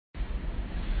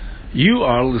You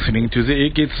are listening to the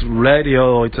eKids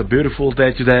Radio. It's a beautiful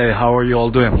day today. How are you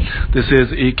all doing? This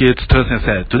is eKids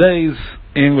Sensei. Today's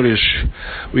English,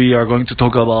 we are going to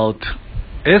talk about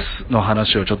S の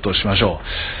話をちょっとしましょ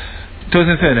う。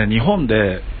豊先生ね、日本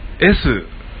で S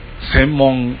専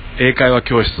門英会話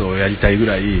教室をやりたいぐ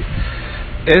らい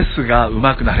S が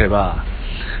上手くなれば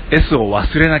S を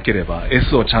忘れなければ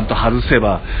S をちゃんと外せ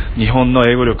ば日本の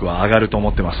英語力は上がると思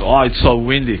ってます。It's so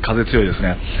windy. 風強いです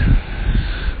ね。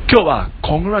今日は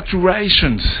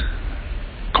Congratulations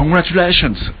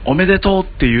おめでとうっ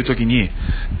ていう時に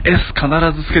S 必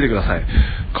ずつけてください。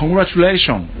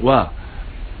 Congratulation は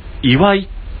祝い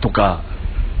とか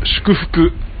祝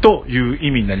福という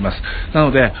意味になります。な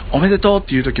のでおめでとうっ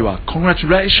ていう時は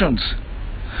Congratulations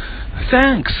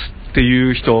Thanks って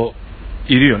いう人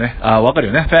いるよね。わかる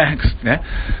よね。 Thanks ね。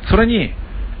それに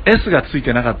S がつい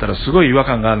てなかったらすごい違和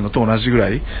感があるのと同じぐら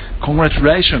い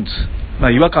Congratulations、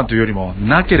違和感というよりも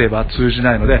なければ通じ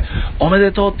ないので、おめ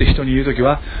でとうって人に言うとき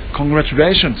は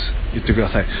Congratulations 言ってくだ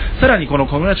さい。さらにこの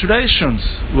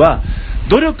Congratulations は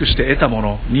努力して得たも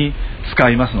のに使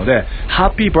いますので、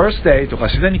Happy Birthday とか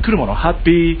自然に来るもの、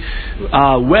Happy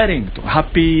Wedding とか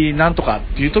Happy なんとか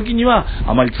っていう時には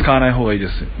あまり使わない方がいいで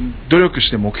す。努力し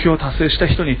て目標を達成した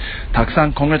人にたくさ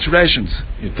ん Congratulations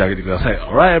言ってあげてください。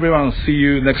Alright everyone, see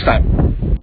you next time.